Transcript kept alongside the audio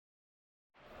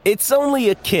It's only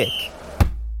a kick,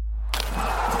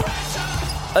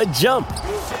 a jump,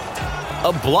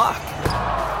 a block.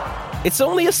 It's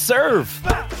only a serve.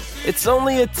 It's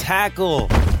only a tackle,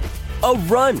 a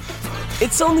run.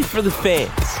 It's only for the fans.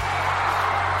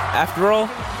 After all,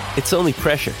 it's only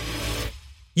pressure.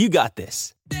 You got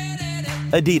this.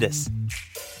 Adidas.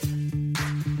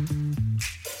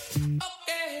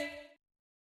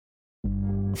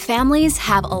 Families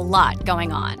have a lot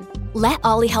going on. Let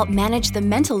Ollie help manage the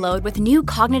mental load with new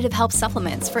cognitive help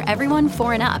supplements for everyone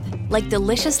 4 and up, like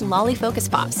delicious Lolly Focus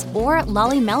Pops or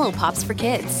Lolly Mellow Pops for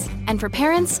kids. And for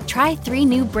parents, try 3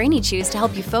 new Brainy Chews to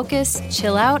help you focus,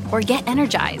 chill out, or get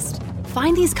energized.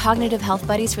 Find these cognitive health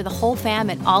buddies for the whole fam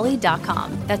at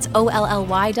ollie.com. That's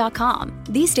OLLY.com.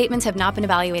 These statements have not been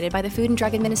evaluated by the Food and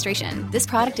Drug Administration. This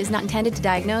product is not intended to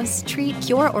diagnose, treat,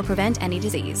 cure, or prevent any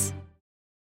disease.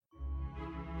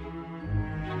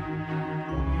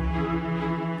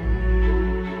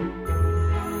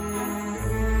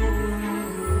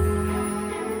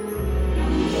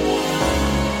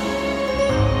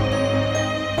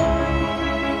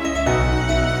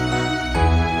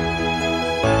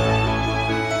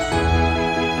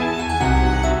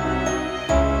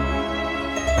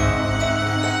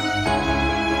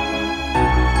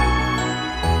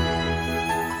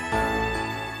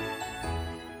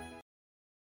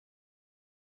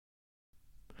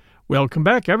 Welcome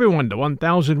back, everyone, to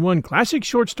 1001 Classic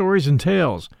Short Stories and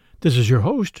Tales. This is your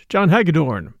host, John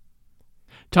Hagedorn.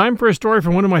 Time for a story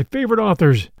from one of my favorite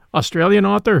authors, Australian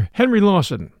author Henry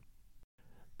Lawson.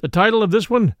 The title of this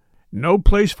one, No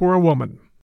Place for a Woman.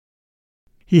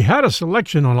 He had a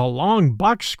selection on a long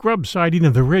box scrub siding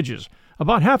of the ridges,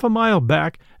 about half a mile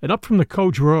back and up from the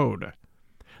coach road.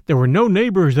 There were no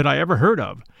neighbors that I ever heard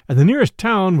of, and the nearest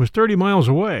town was 30 miles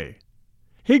away.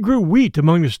 He grew wheat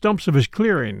among the stumps of his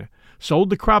clearing,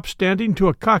 sold the crop standing to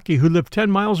a cocky who lived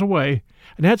 10 miles away,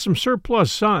 and had some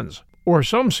surplus sons, or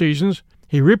some seasons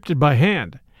he reaped it by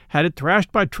hand, had it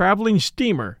thrashed by traveling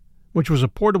steamer, which was a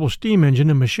portable steam engine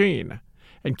and machine,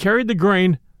 and carried the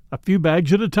grain, a few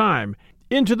bags at a time,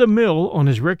 into the mill on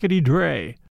his rickety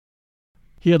dray.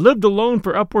 He had lived alone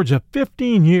for upwards of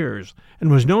 15 years, and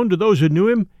was known to those who knew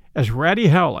him as Ratty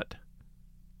Howlett.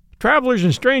 Travelers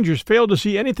and strangers failed to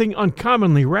see anything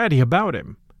uncommonly ratty about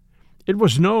him. It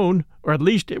was known, or at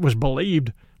least it was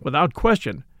believed, without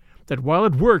question, that while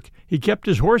at work he kept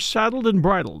his horse saddled and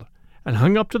bridled, and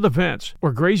hung up to the fence,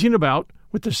 or grazing about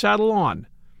with the saddle on,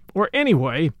 or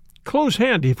anyway, close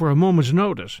handy for a moment's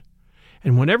notice.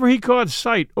 And whenever he caught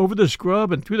sight over the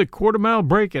scrub and through the quarter-mile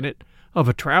break in it of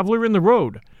a traveler in the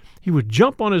road, he would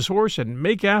jump on his horse and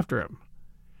make after him.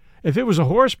 If it was a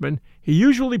horseman, he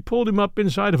usually pulled him up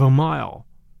inside of a mile.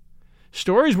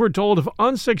 Stories were told of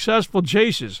unsuccessful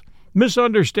chases,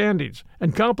 misunderstandings,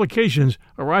 and complications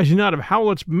arising out of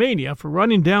Howlett's mania for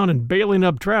running down and bailing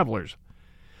up travelers.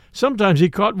 Sometimes he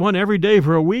caught one every day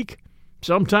for a week,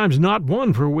 sometimes not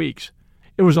one for weeks.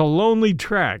 It was a lonely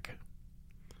track.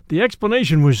 The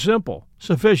explanation was simple,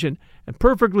 sufficient, and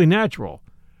perfectly natural.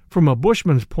 From a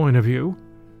bushman's point of view,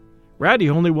 Ratty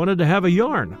only wanted to have a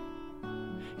yarn.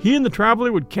 He and the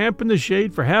traveler would camp in the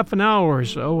shade for half an hour or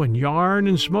so and yarn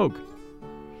and smoke.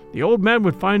 The old man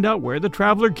would find out where the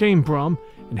traveler came from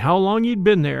and how long he'd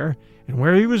been there and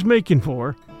where he was making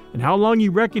for and how long he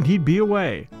reckoned he'd be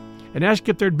away, and ask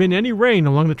if there'd been any rain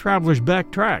along the traveler's back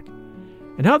track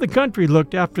and how the country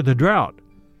looked after the drought.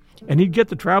 And he'd get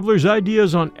the traveler's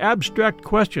ideas on abstract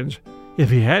questions, if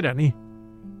he had any.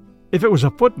 If it was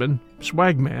a footman,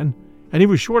 swagman, and he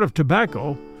was short of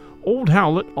tobacco, old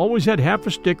Howlett always had half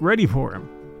a stick ready for him.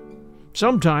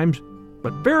 Sometimes,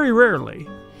 but very rarely,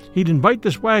 he'd invite the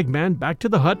swagman back to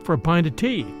the hut for a pint of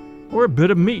tea, or a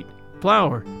bit of meat,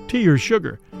 flour, tea, or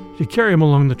sugar, to carry him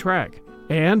along the track.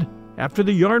 And, after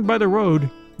the yarn by the road,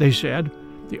 they said,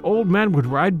 the old man would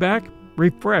ride back,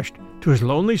 refreshed, to his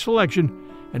lonely selection,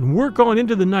 and work on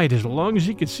into the night as long as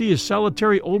he could see his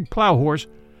solitary old plow horse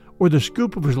or the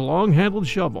scoop of his long-handled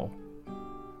shovel.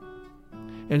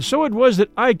 And so it was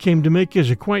that I came to make his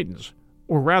acquaintance,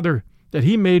 or rather, that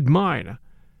he made mine.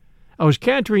 I was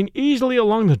cantering easily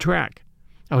along the track.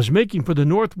 I was making for the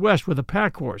northwest with a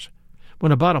pack horse,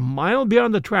 when about a mile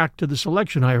beyond the track to the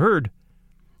selection I heard,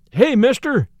 "Hey,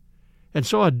 mister!" and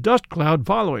saw a dust cloud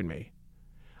following me.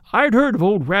 I'd heard of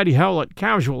old Ratty Howlett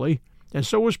casually, and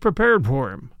so was prepared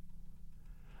for him.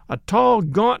 A tall,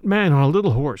 gaunt man on a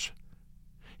little horse.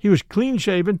 He was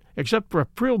clean-shaven, except for a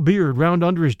frill beard round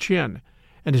under his chin,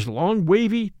 and his long,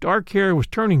 wavy, dark hair was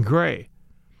turning gray.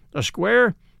 A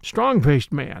square,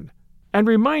 strong-faced man, and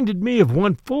reminded me of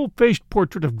one full-faced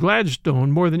portrait of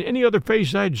Gladstone more than any other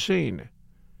face I'd seen.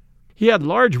 He had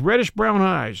large reddish-brown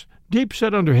eyes, deep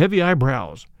set under heavy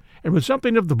eyebrows, and with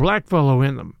something of the blackfellow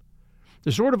in them.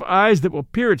 The sort of eyes that will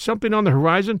peer at something on the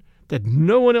horizon that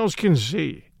no one else can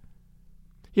see.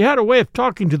 He had a way of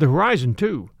talking to the horizon,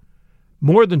 too,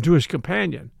 more than to his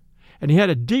companion, and he had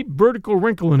a deep vertical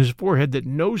wrinkle in his forehead that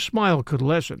no smile could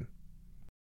lessen.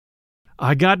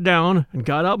 I got down and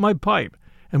got out my pipe,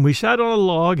 and we sat on a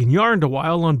log and yarned a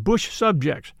while on bush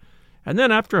subjects, and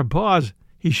then after a pause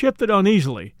he shifted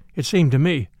uneasily, it seemed to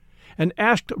me, and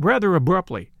asked rather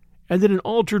abruptly, and in an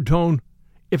altered tone,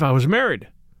 if I was married.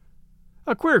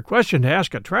 A queer question to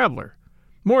ask a traveler,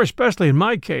 more especially in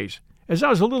my case, as I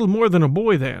was a little more than a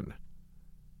boy then.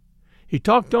 He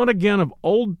talked on again of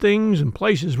old things and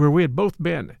places where we had both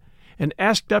been, and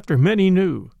asked after men he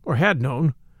knew, or had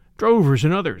known, drovers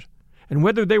and others, and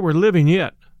whether they were living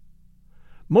yet.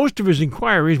 Most of his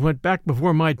inquiries went back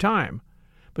before my time,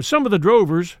 but some of the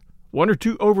drovers, one or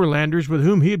two overlanders with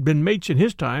whom he had been mates in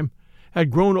his time,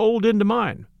 had grown old into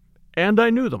mine, and I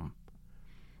knew them.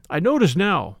 I noticed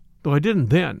now, though I didn't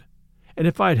then, and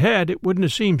if I'd had it wouldn't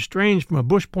have seemed strange from a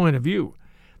bush point of view,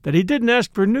 that he didn't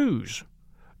ask for news,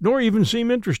 nor even seem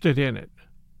interested in it.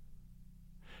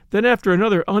 Then after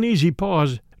another uneasy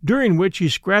pause, during which he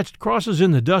scratched crosses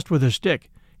in the dust with a stick,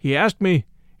 he asked me,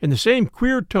 in the same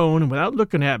queer tone and without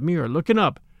looking at me or looking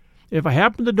up, if I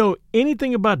happened to know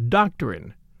anything about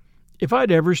doctoring, if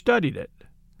I'd ever studied it.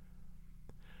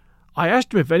 I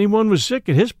asked him if anyone was sick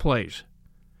at his place.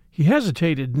 He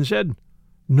hesitated and said,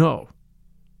 no.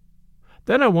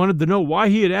 Then I wanted to know why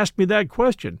he had asked me that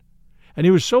question, and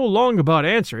he was so long about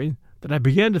answering that I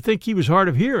began to think he was hard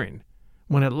of hearing,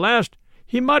 when at last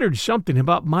he muttered something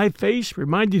about my face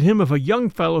reminding him of a young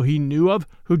fellow he knew of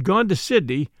who'd gone to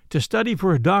Sydney to study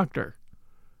for a doctor.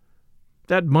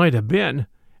 That might have been,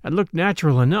 and looked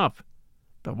natural enough,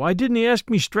 but why didn't he ask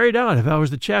me straight out if I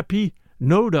was the chap he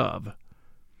knowed of?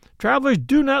 Travelers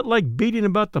do not like beating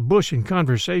about the bush in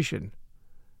conversation.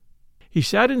 He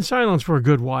sat in silence for a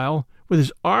good while, with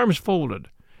his arms folded,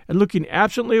 and looking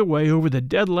absently away over the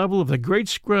dead level of the great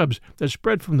scrubs that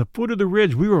spread from the foot of the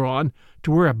ridge we were on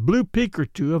to where a blue peak or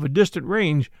two of a distant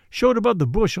range showed above the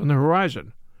bush on the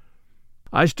horizon.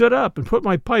 I stood up and put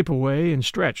my pipe away and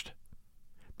stretched.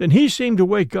 Then he seemed to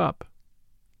wake up.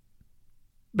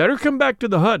 "Better come back to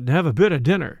the hut and have a bit of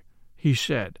dinner," he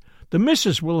said. "The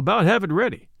missus will about have it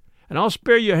ready, and I'll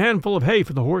spare you a handful of hay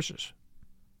for the horses."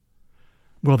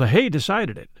 Well, the hay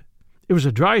decided it. It was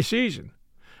a dry season.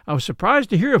 I was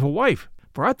surprised to hear of a wife,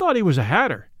 for I thought he was a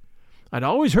hatter. I'd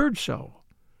always heard so,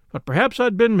 but perhaps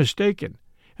I'd been mistaken,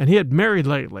 and he had married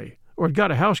lately, or had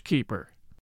got a housekeeper.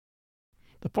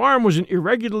 The farm was an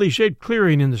irregularly shaped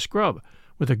clearing in the scrub,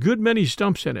 with a good many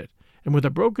stumps in it, and with a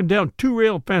broken-down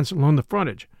two-rail fence along the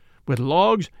frontage, with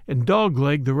logs and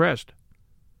dog-leg the rest.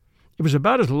 It was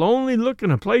about as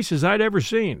lonely-looking a place as I'd ever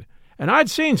seen, and I'd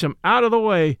seen some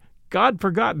out-of-the-way,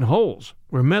 God-forgotten holes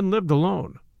where men lived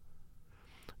alone.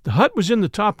 The hut was in the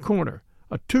top corner,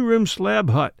 a two-room slab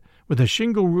hut with a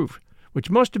shingle roof, which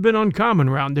must have been uncommon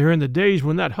round there in the days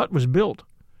when that hut was built.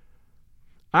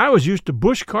 I was used to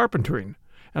bush carpentering,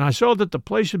 and I saw that the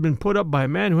place had been put up by a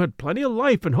man who had plenty of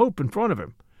life and hope in front of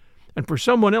him, and for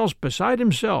someone else beside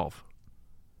himself.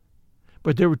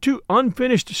 But there were two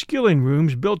unfinished skilling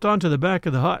rooms built onto the back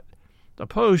of the hut. The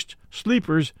posts,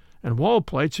 sleepers, and wall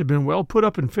plates had been well put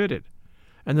up and fitted,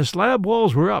 and the slab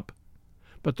walls were up,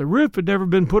 but the roof had never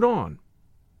been put on.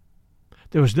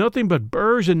 There was nothing but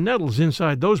burrs and nettles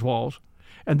inside those walls,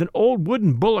 and an old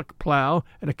wooden bullock plow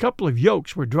and a couple of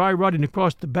yokes were dry rotting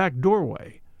across the back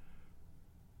doorway.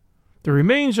 The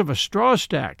remains of a straw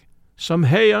stack, some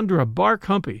hay under a bark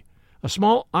humpy, a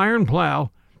small iron plow,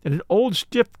 and an old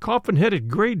stiff coffin-headed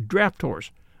gray draft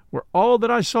horse were all that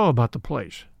I saw about the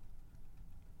place.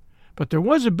 But there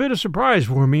was a bit of surprise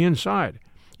for me inside,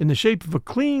 in the shape of a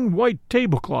clean white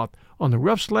tablecloth on the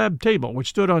rough slab table which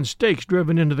stood on stakes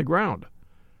driven into the ground.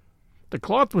 The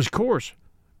cloth was coarse,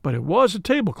 but it was a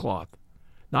tablecloth,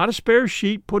 not a spare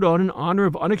sheet put on in honor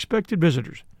of unexpected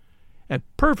visitors, and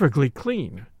perfectly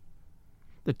clean.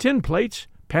 The tin plates,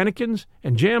 pannikins,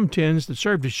 and jam tins that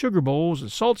served as sugar bowls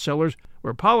and salt cellars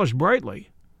were polished brightly.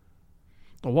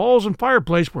 The walls and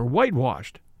fireplace were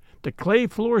whitewashed, the clay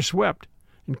floor swept,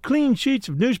 and clean sheets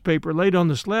of newspaper laid on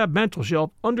the slab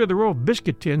mantel-shelf under the row of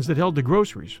biscuit tins that held the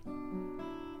groceries.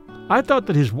 I thought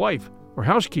that his wife, or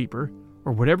housekeeper,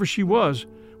 or whatever she was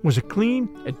a clean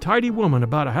and tidy woman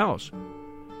about a house.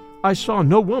 I saw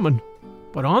no woman,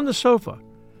 but on the sofa,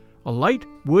 a light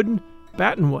wooden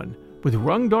batten one with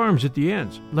runged arms at the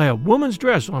ends, lay a woman's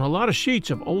dress on a lot of sheets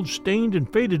of old stained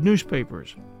and faded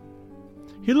newspapers.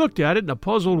 He looked at it in a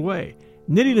puzzled way,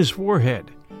 knitting his forehead,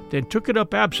 then took it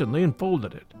up absently and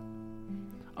folded it.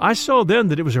 I saw then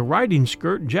that it was a riding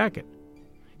skirt and jacket.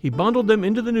 He bundled them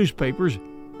into the newspapers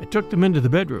and took them into the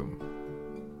bedroom.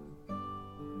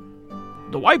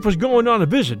 "The wife was going on a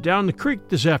visit down the creek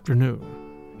this afternoon,"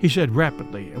 he said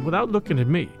rapidly and without looking at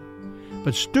me,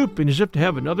 but stooping as if to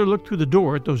have another look through the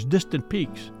door at those distant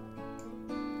peaks.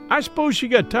 "I suppose she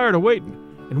got tired of waiting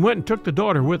and went and took the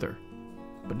daughter with her.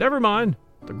 But never mind,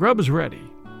 the grub is ready."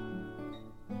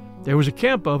 There was a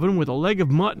camp oven with a leg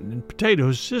of mutton and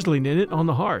potatoes sizzling in it on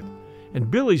the hearth, and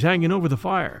billies hanging over the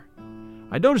fire.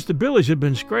 I noticed the billies had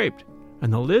been scraped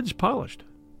and the lids polished.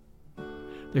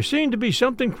 There seemed to be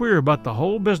something queer about the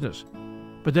whole business,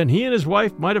 but then he and his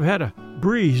wife might have had a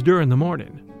breeze during the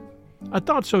morning. I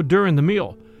thought so during the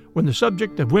meal, when the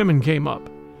subject of women came up,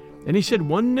 and he said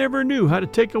one never knew how to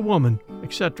take a woman,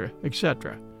 etc.,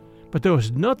 etc. But there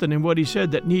was nothing in what he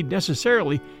said that need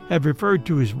necessarily have referred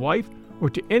to his wife or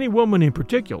to any woman in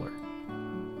particular.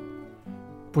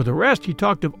 For the rest, he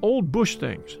talked of old bush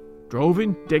things,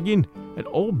 droving, digging, and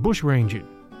old bush ranging,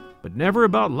 but never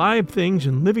about live things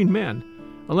and living men,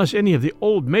 unless any of the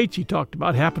old mates he talked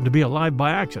about happened to be alive by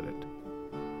accident.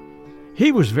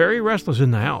 He was very restless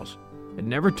in the house, and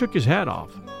never took his hat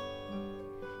off.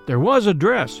 There was a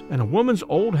dress and a woman's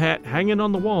old hat hanging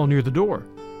on the wall near the door,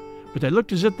 but they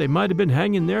looked as if they might have been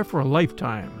hanging there for a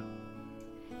lifetime.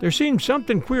 There seemed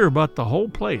something queer about the whole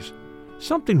place,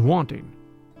 something wanting.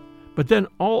 But then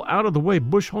all out-of-the-way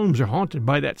bush homes are haunted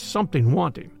by that something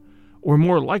wanting, or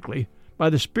more likely, by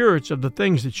the spirits of the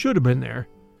things that should have been there,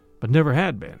 but never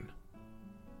had been.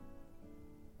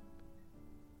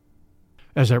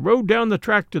 As I rode down the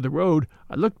track to the road,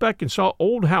 I looked back and saw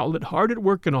old Howlett hard at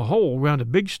work in a hole round a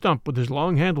big stump with his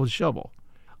long-handled shovel.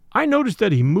 I noticed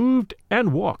that he moved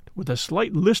and walked with a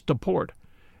slight list to port,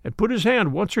 and put his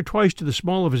hand once or twice to the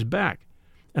small of his back,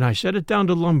 and I set it down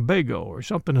to lumbago or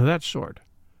something of that sort.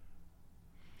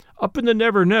 Up in the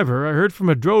Never Never, I heard from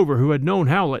a drover who had known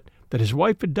Howlett that his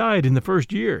wife had died in the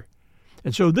first year,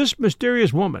 and so this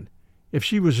mysterious woman, if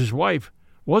she was his wife,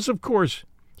 was, of course,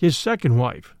 his second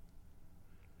wife.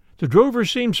 The drover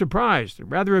seemed surprised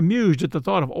and rather amused at the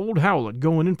thought of old Howlett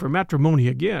going in for matrimony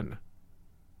again.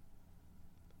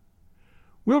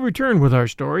 We'll return with our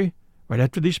story right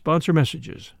after these sponsor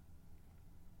messages.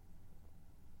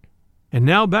 And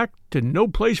now back to No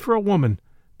Place for a Woman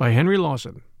by Henry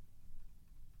Lawson.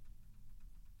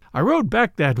 I rode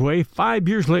back that way 5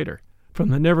 years later from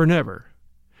the Never Never.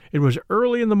 It was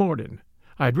early in the morning.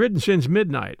 I had ridden since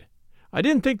midnight. I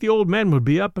didn't think the old man would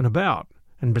be up and about,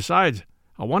 and besides,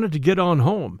 I wanted to get on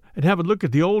home and have a look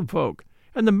at the old folk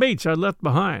and the mates I'd left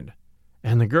behind,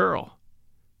 and the girl.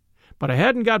 But I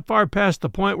hadn't got far past the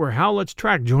point where Howlett's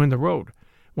track joined the road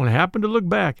when I happened to look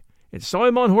back and saw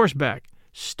him on horseback,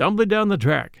 stumbling down the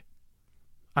track.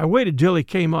 I waited till he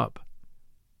came up.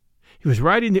 He was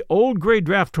riding the old gray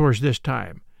draft horse this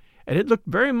time, and it looked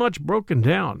very much broken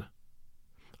down.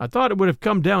 I thought it would have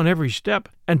come down every step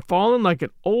and fallen like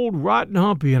an old rotten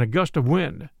humpy in a gust of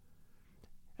wind.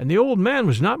 And the old man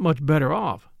was not much better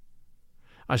off.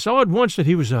 I saw at once that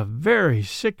he was a very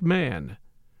sick man.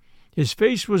 His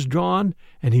face was drawn,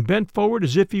 and he bent forward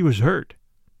as if he was hurt.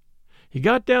 He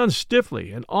got down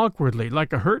stiffly and awkwardly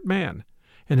like a hurt man,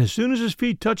 and as soon as his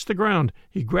feet touched the ground,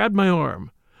 he grabbed my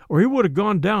arm, or he would have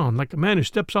gone down like a man who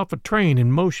steps off a train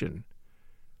in motion.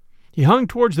 He hung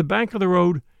towards the bank of the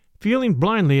road, feeling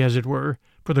blindly, as it were,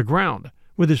 for the ground,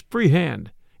 with his free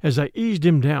hand, as I eased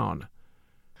him down.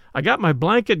 I got my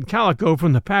blanket and calico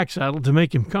from the pack saddle to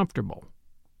make him comfortable.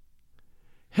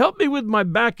 "Help me with my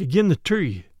back agin the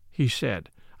tree," he said.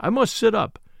 "I must sit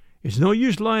up. It's no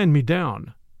use lying me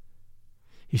down."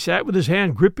 He sat with his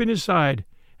hand gripping his side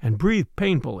and breathed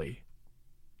painfully.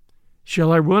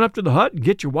 "Shall I run up to the hut and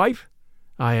get your wife?"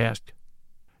 I asked.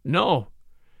 "No."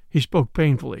 He spoke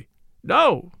painfully.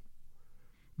 "No."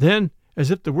 Then,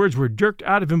 as if the words were jerked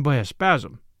out of him by a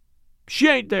spasm, "She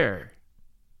ain't there."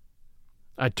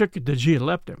 I took it that she had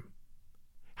left him.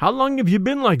 "How long have you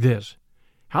been like this?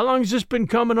 How long has this been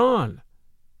coming on?"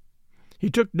 He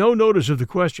took no notice of the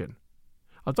question.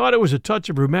 I thought it was a touch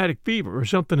of rheumatic fever or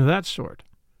something of that sort.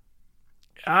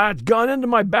 "It's gone into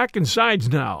my back and sides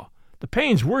now. The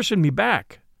pain's worse in me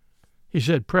back," he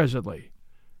said presently.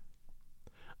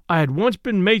 I had once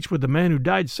been mates with a man who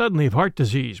died suddenly of heart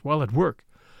disease while at work.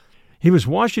 He was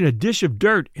washing a dish of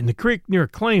dirt in the creek near a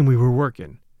claim we were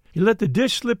working. He let the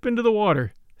dish slip into the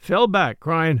water, fell back,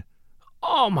 crying,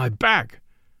 "Oh, my back!"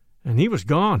 and he was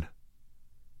gone.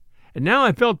 And now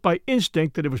I felt by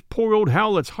instinct that it was poor old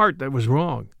Howlett's heart that was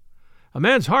wrong. A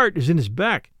man's heart is in his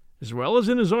back, as well as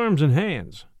in his arms and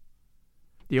hands.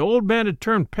 The old man had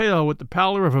turned pale with the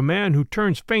pallor of a man who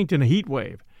turns faint in a heat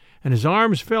wave, and his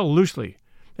arms fell loosely,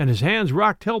 and his hands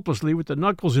rocked helplessly with the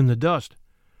knuckles in the dust.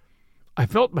 I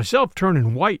felt myself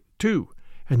turning white, too,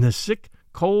 and the sick,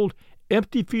 cold,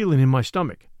 empty feeling in my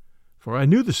stomach, for I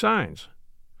knew the signs.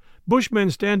 Bushmen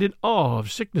stand in awe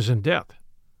of sickness and death.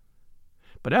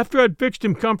 But after I'd fixed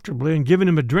him comfortably and given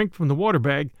him a drink from the water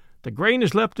bag, the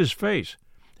grayness left his face,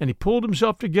 and he pulled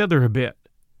himself together a bit.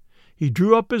 He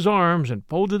drew up his arms and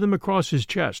folded them across his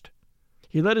chest.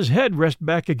 He let his head rest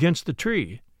back against the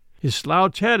tree. His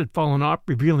slouch hat had fallen off,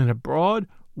 revealing a broad,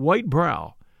 white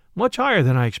brow, much higher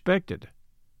than I expected.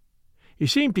 He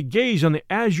seemed to gaze on the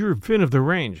azure fin of the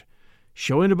range,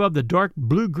 showing above the dark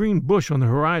blue-green bush on the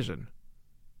horizon.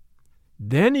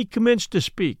 Then he commenced to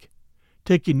speak,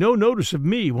 taking no notice of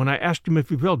me when I asked him if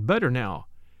he felt better now,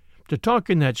 to talk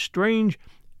in that strange,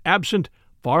 absent,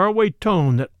 far-away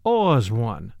tone that awes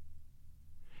one.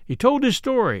 He told his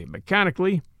story,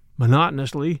 mechanically,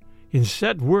 monotonously, in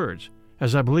set words,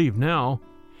 as I believe now,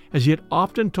 as he had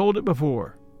often told it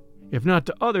before, if not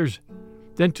to others,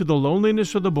 then to the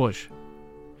loneliness of the bush.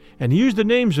 And he used the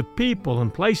names of people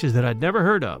and places that I'd never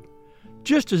heard of,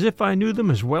 just as if I knew them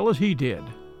as well as he did.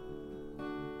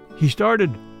 He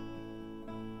started,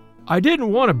 "I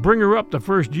didn't want to bring her up the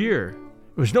first year.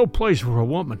 It was no place for a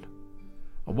woman.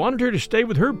 I wanted her to stay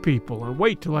with her people and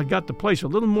wait till I got the place a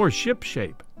little more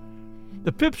ship-shape.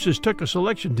 The Phippses took a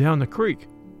selection down the creek.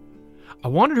 I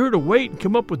wanted her to wait and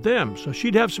come up with them so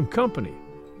she'd have some company,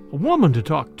 a woman to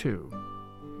talk to.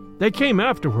 They came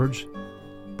afterwards,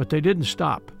 but they didn't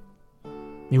stop.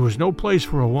 It was no place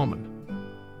for a woman.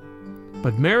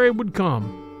 But Mary would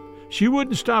come. She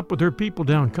wouldn't stop with her people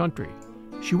down country.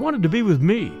 She wanted to be with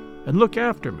me and look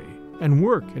after me and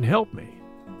work and help me."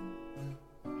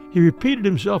 He repeated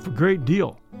himself a great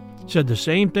deal, said the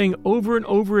same thing over and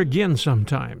over again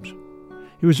sometimes.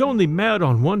 He was only mad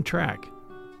on one track.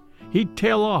 He'd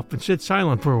tail off and sit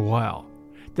silent for a while.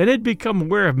 Then he'd become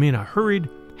aware of me in a hurried,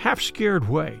 half-scared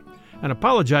way and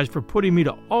apologize for putting me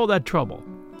to all that trouble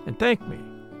and thank me.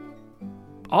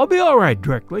 "I'll be all right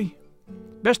directly.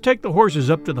 Best take the horses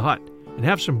up to the hut and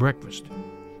have some breakfast.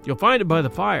 You'll find it by the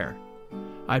fire.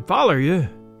 I'd follow you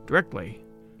directly.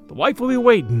 The wife will be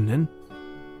waiting, and..."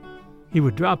 He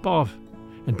would drop off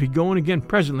and be going again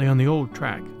presently on the old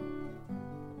track.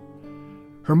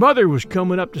 Her mother was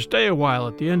coming up to stay a while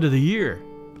at the end of the year,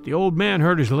 but the old man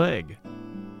hurt his leg.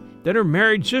 Then her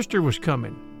married sister was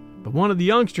coming, but one of the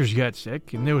youngsters got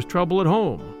sick, and there was trouble at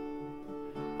home.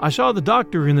 I saw the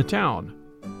doctor in the town,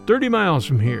 30 miles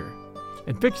from here,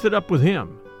 and fixed it up with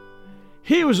him.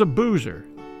 He was a boozer.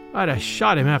 I'd have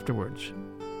shot him afterwards.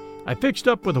 I fixed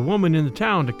up with a woman in the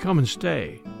town to come and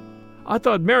stay. I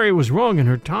thought Mary was wrong in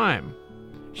her time.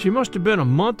 She must have been a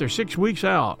month or 6 weeks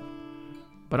out.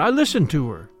 But I listened to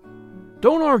her.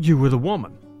 Don't argue with a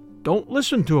woman. Don't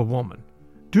listen to a woman.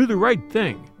 Do the right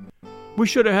thing. We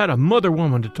should have had a mother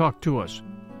woman to talk to us,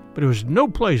 but it was no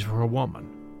place for a woman.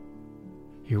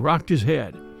 He rocked his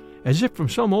head, as if from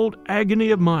some old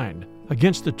agony of mind,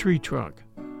 against the tree trunk.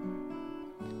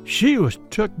 She was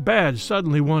took bad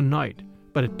suddenly one night,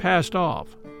 but it passed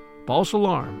off. False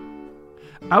alarm.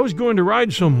 I was going to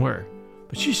ride somewhere,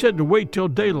 but she said to wait till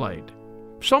daylight.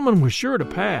 Someone was sure to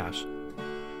pass.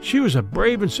 She was a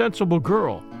brave and sensible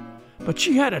girl, but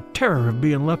she had a terror of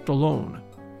being left alone.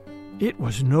 It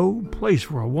was no place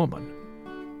for a woman.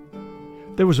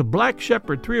 There was a black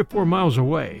shepherd 3 or 4 miles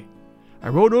away. I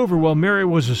rode over while Mary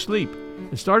was asleep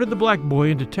and started the black boy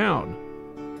into town.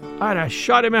 I'd have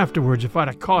shot him afterwards if I'd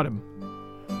have caught him.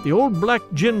 The old black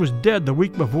gin was dead the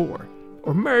week before,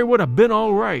 or Mary would have been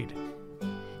all right.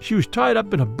 She was tied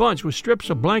up in a bunch with strips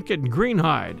of blanket and green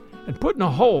hide and put in a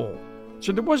hole,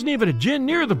 so there wasn't even a gin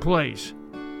near the place.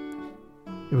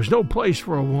 It was no place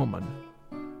for a woman.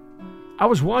 I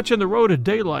was watching the road at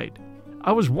daylight.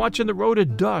 I was watching the road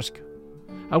at dusk.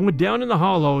 I went down in the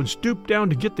hollow and stooped down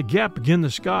to get the gap against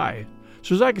the sky,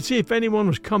 so as I could see if anyone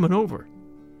was coming over.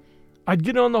 I'd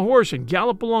get on the horse and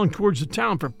gallop along towards the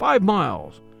town for 5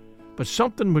 miles, but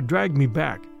something would drag me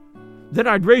back. Then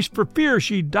I'd race for fear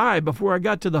she'd die before I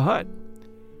got to the hut.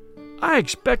 I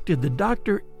expected the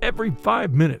doctor every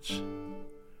 5 minutes.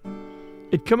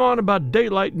 It come on about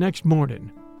daylight next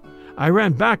morning. I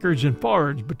ran backwards and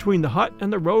forwards between the hut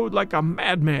and the road like a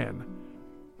madman,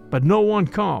 but no one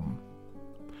come.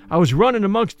 I was running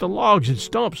amongst the logs and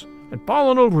stumps and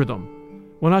falling over them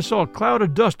when I saw a cloud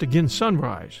of dust against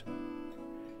sunrise.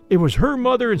 It was her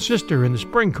mother and sister in the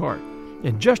spring cart,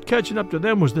 and just catching up to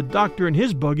them was the doctor in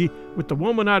his buggy with the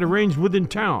woman I'd arranged with in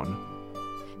town.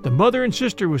 The mother and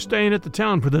sister was staying at the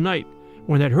town for the night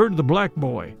when they'd heard of the black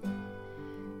boy.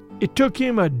 It took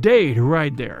him a day to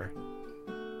ride there.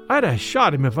 I'd have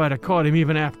shot him if I'd have caught him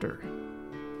even after.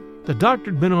 The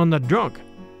doctor'd been on the drunk,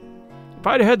 If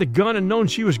I'd have had the gun and known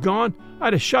she was gone,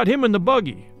 I'd have shot him in the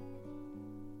buggy.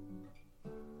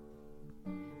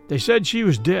 They said she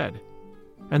was dead,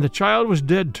 and the child was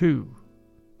dead too.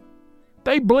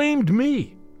 They blamed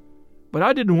me, but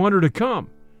I didn't want her to come.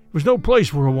 It was no place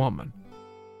for a woman.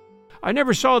 I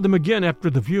never saw them again after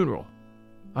the funeral.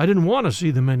 I didn't want to see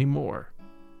them anymore.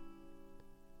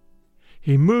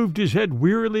 He moved his head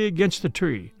wearily against the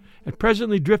tree and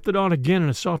presently drifted on again in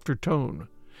a softer tone.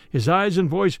 His eyes and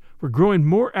voice were growing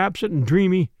more absent and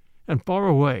dreamy and far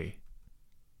away.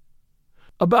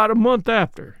 About a month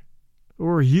after,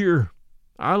 or a year,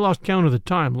 I lost count of the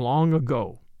time long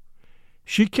ago,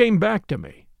 she came back to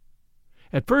me.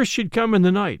 At first she'd come in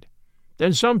the night,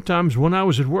 then sometimes when I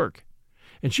was at work,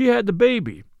 and she had the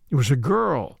baby, it was a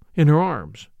girl, in her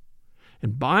arms.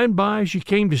 And by she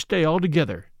came to stay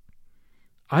altogether.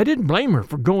 I didn't blame her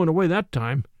for going away that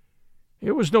time.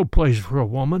 It was no place for a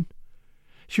woman.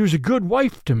 She was a good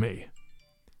wife to me.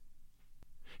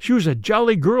 She was a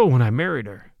jolly girl when I married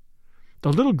her.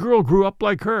 The little girl grew up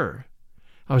like her.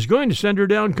 I was going to send her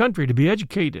down country to be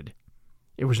educated.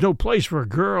 It was no place for a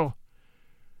girl.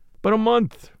 But a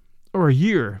month or a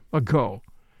year ago,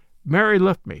 Mary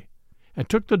left me and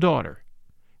took the daughter,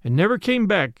 and never came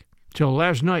back till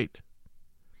last night.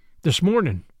 This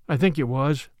morning, I think it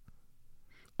was.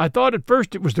 I thought at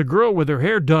first it was the girl with her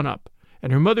hair done up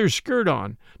and her mother's skirt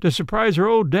on to surprise her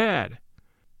old dad.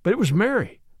 But it was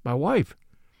Mary, my wife,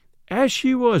 as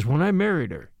she was when I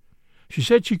married her. She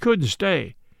said she couldn't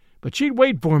stay, but she'd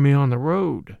wait for me on the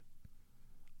road.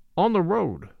 On the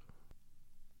road.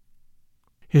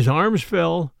 His arms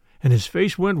fell, and his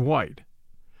face went white.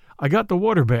 I got the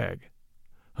water bag.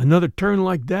 Another turn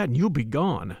like that and you'll be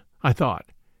gone, I thought,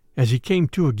 as he came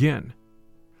to again.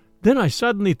 Then I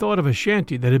suddenly thought of a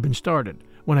shanty that had been started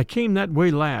when I came that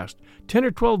way last, 10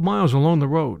 or 12 miles along the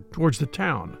road towards the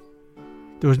town.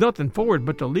 There was nothing for it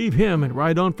but to leave him and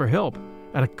ride on for help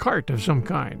at a cart of some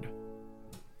kind.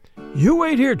 "You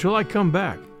wait here till I come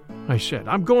back," I said.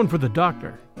 "I'm going for the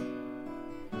doctor."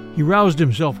 He roused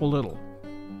himself a little.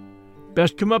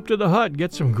 "Best come up to the hut,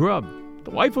 get some grub.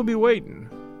 The wife will be waiting."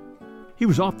 He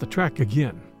was off the track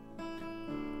again.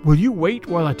 "Will you wait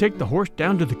while I take the horse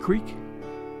down to the creek?"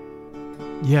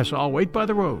 "Yes, I'll wait by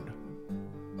the road."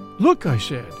 "Look," I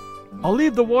said, "I'll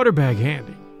leave the water bag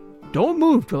handy. Don't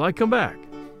move till I come back."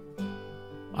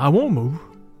 "I won't move.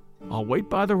 I'll wait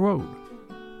by the road,"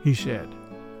 he said.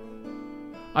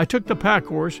 I took the pack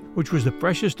horse, which was the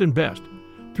freshest and best,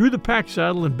 threw the pack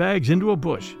saddle and bags into a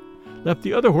bush, left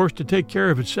the other horse to take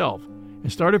care of itself,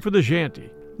 and started for the shanty,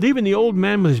 leaving the old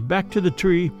man with his back to the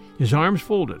tree, his arms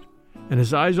folded, and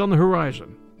his eyes on the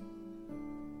horizon.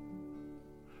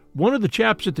 One of the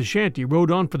chaps at the shanty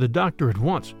rode on for the doctor at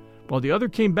once, while the other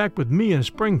came back with me in a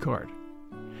spring cart.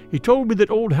 He told me that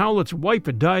old Howlett's wife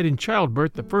had died in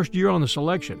childbirth the first year on the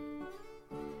selection.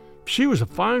 She was a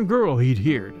fine girl, he'd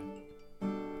heard.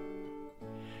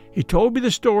 He told me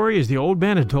the story as the old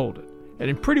man had told it, and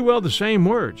in pretty well the same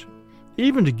words,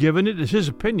 even to giving it as his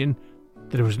opinion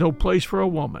that it was no place for a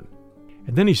woman.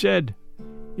 And then he said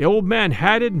the old man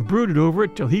had it and brooded over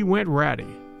it till he went ratty.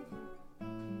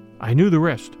 I knew the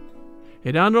rest.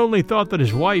 He not only thought that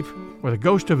his wife, or the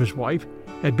ghost of his wife,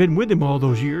 had been with him all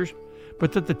those years,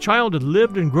 but that the child had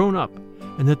lived and grown up,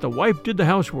 and that the wife did the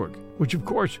housework, which, of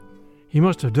course, he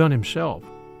must have done himself.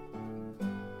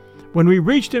 When we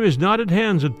reached him, his knotted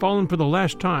hands had fallen for the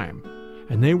last time,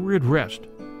 and they were at rest.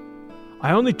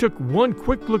 I only took one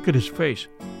quick look at his face,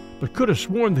 but could have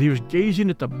sworn that he was gazing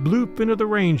at the blue fin of the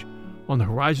range on the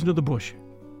horizon of the bush.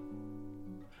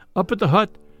 Up at the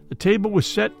hut, the table was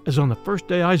set as on the first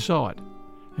day I saw it,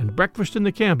 and breakfast in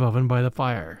the camp oven by the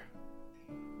fire.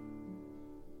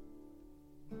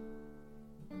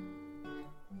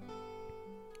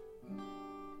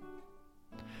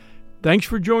 Thanks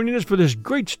for joining us for this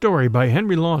great story by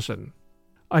Henry Lawson.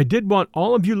 I did want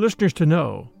all of you listeners to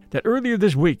know that earlier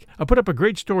this week I put up a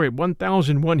great story at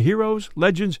 1001 Heroes,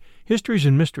 Legends, Histories,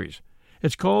 and Mysteries.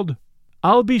 It's called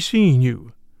I'll Be Seeing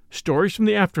You, Stories from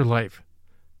the Afterlife.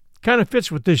 Kind of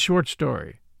fits with this short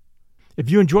story. If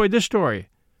you enjoyed this story,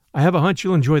 I have a hunch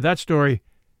you'll enjoy that story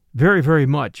very, very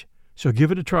much, so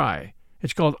give it a try.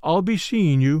 It's called I'll Be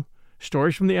Seeing You,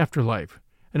 Stories from the Afterlife,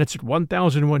 and it's at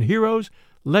 1001 Heroes,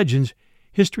 Legends,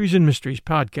 Histories, and Mysteries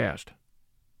podcast.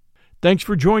 Thanks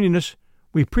for joining us.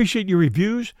 We appreciate your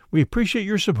reviews, we appreciate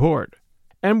your support,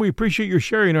 and we appreciate your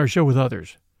sharing our show with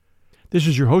others. This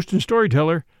is your host and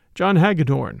storyteller, John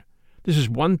Hagedorn. This is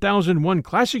 1001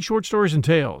 Classic Short Stories and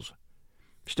Tales.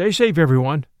 Stay safe,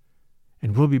 everyone,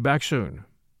 and we'll be back soon.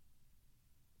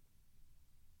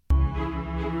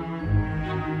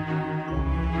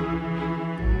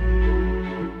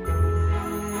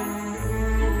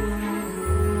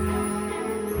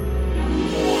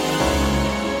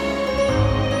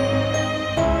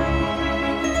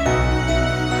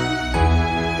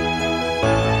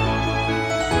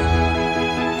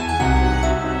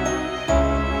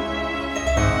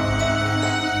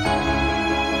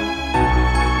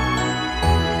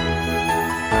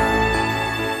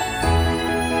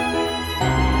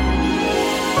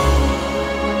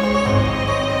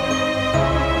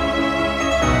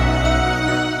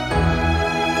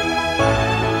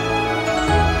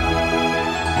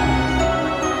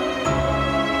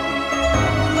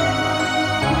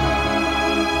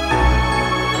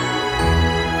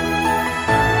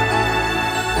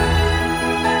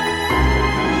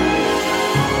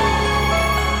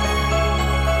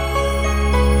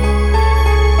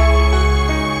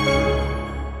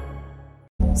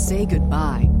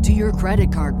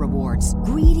 credit card rewards.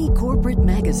 Greedy corporate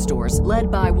mega stores, led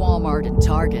by Walmart and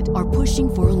Target, are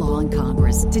pushing for a law in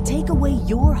Congress to take away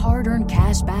your hard-earned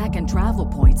cash back and travel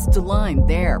points to line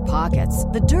their pockets.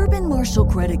 The Durbin-Marshall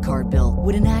credit card bill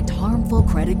would enact harmful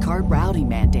credit card routing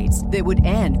mandates that would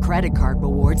end credit card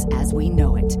rewards as we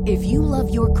know it. If you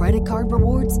love your credit card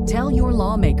rewards, tell your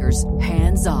lawmakers,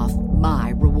 hands off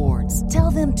my rewards.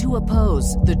 Tell them to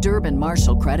oppose the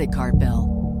Durbin-Marshall credit card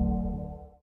bill.